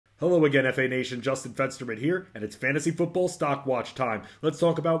Hello again, FA Nation. Justin Fensterman here, and it's Fantasy Football Stock Watch time. Let's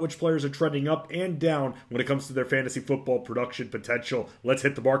talk about which players are trending up and down when it comes to their fantasy football production potential. Let's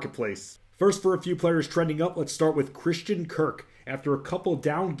hit the marketplace. First, for a few players trending up, let's start with Christian Kirk. After a couple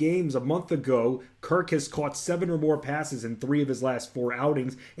down games a month ago, Kirk has caught 7 or more passes in 3 of his last 4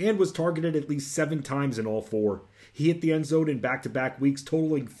 outings and was targeted at least 7 times in all 4. He hit the end zone in back-to-back weeks,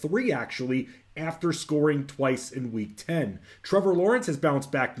 totaling 3 actually, after scoring twice in Week 10. Trevor Lawrence has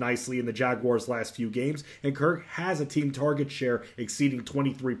bounced back nicely in the Jaguars' last few games, and Kirk has a team target share exceeding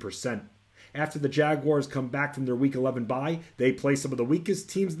 23%. After the Jaguars come back from their Week 11 bye, they play some of the weakest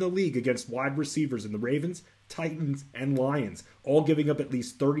teams in the league against wide receivers in the Ravens, Titans, and Lions, all giving up at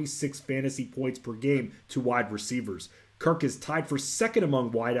least 36 fantasy points per game to wide receivers. Kirk is tied for second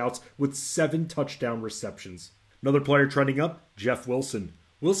among wideouts with 7 touchdown receptions. Another player trending up, Jeff Wilson.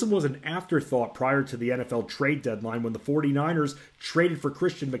 Wilson was an afterthought prior to the NFL trade deadline when the 49ers traded for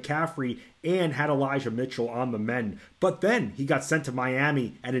Christian McCaffrey and had Elijah Mitchell on the mend. But then he got sent to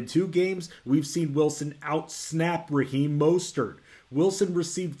Miami, and in 2 games, we've seen Wilson out-snap Raheem Mostert. Wilson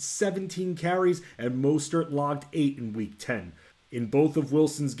received 17 carries, and Mostert logged 8 in Week 10. In both of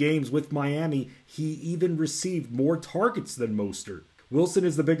Wilson's games with Miami, he even received more targets than Mostert. Wilson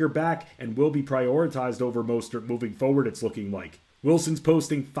is the bigger back and will be prioritized over Mostert moving forward, it's looking like. Wilson's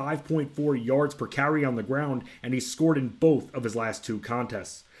posting 5.4 yards per carry on the ground, and he's scored in both of his last 2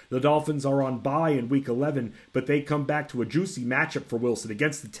 contests. The Dolphins are on bye in Week 11, but they come back to a juicy matchup for Wilson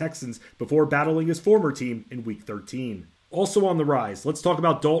against the Texans before battling his former team in Week 13. Also on the rise, let's talk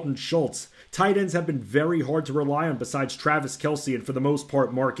about Dalton Schultz. Tight ends have been very hard to rely on besides Travis Kelce and for the most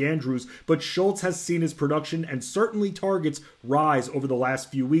part Mark Andrews, but Schultz has seen his production and certainly targets rise over the last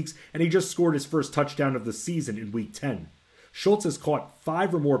few weeks, and he just scored his first touchdown of the season in Week 10. Schultz has caught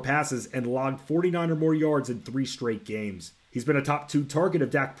 5 or more passes and logged 49 or more yards in 3 straight games. He's been a top 2 target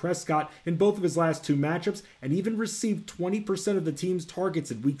of Dak Prescott in both of his last 2 matchups and even received 20% of the team's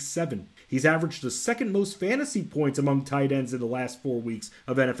targets in Week 7. He's averaged the second most fantasy points among tight ends in the last 4 weeks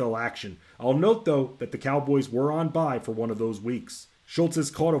of NFL action. I'll note, though, that the Cowboys were on bye for one of those weeks. Schultz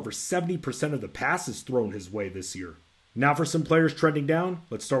has caught over 70% of the passes thrown his way this year. Now for some players trending down,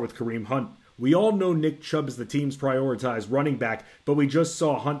 let's start with Kareem Hunt. We all know Nick Chubb is the team's prioritized running back, but we just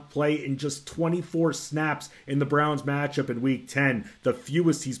saw Hunt play in just 24 snaps in the Browns matchup in Week 10, the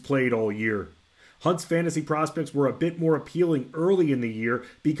fewest he's played all year. Hunt's fantasy prospects were a bit more appealing early in the year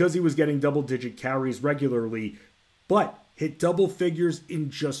because he was getting double-digit carries regularly, but hit double figures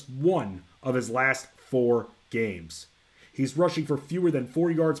in just 1 of his last 4 games. He's rushing for fewer than 4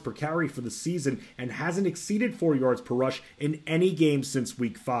 yards per carry for the season and hasn't exceeded 4 yards per rush in any game since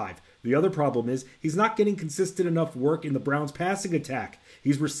Week 5. The other problem is he's not getting consistent enough work in the Browns' passing attack.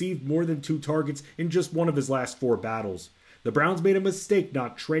 He's received more than 2 targets in just 1 of his last 4 battles. The Browns made a mistake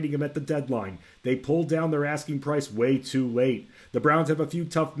not trading him at the deadline. They pulled down their asking price way too late. The Browns have a few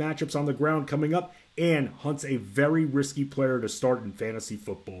tough matchups on the ground coming up, and Hunt's a very risky player to start in fantasy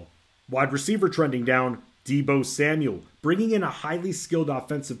football. Wide receiver trending down, Deebo Samuel. Bringing in a highly skilled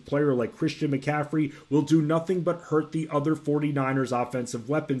offensive player like Christian McCaffrey will do nothing but hurt the other 49ers offensive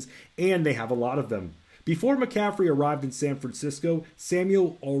weapons, and they have a lot of them. Before McCaffrey arrived in San Francisco,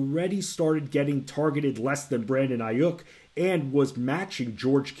 Samuel already started getting targeted less than Brandon Ayuk and was matching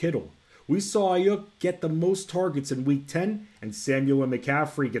George Kittle. We saw Ayuk get the most targets in Week 10, and Samuel and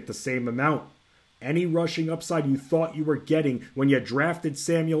McCaffrey get the same amount. Any rushing upside you thought you were getting when you drafted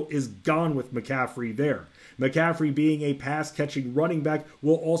Samuel is gone with McCaffrey there. McCaffrey, being a pass-catching running back,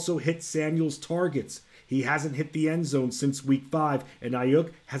 will also hit Samuel's targets. He hasn't hit the end zone since Week 5, and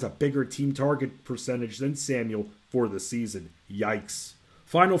Ayuk has a bigger team target percentage than Samuel for the season. Yikes.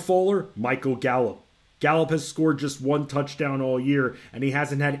 Final faller, Michael Gallup. Gallup has scored just 1 touchdown all year, and he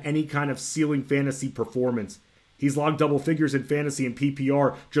hasn't had any kind of ceiling fantasy performance. He's logged double figures in fantasy and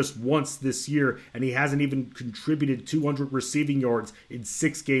PPR just once this year, and he hasn't even contributed 200 receiving yards in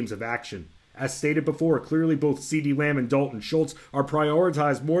 6 games of action. As stated before, clearly both CeeDee Lamb and Dalton Schultz are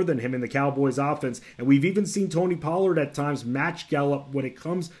prioritized more than him in the Cowboys offense, and we've even seen Tony Pollard at times match Gallup when it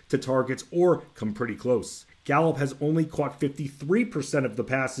comes to targets or come pretty close. Gallup has only caught 53% of the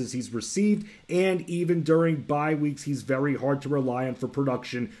passes he's received, and even during bye weeks, he's very hard to rely on for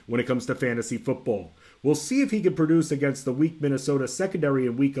production when it comes to fantasy football. We'll see if he can produce against the weak Minnesota secondary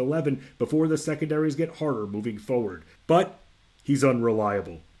in Week 11 before the secondaries get harder moving forward. But he's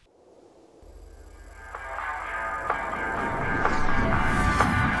unreliable.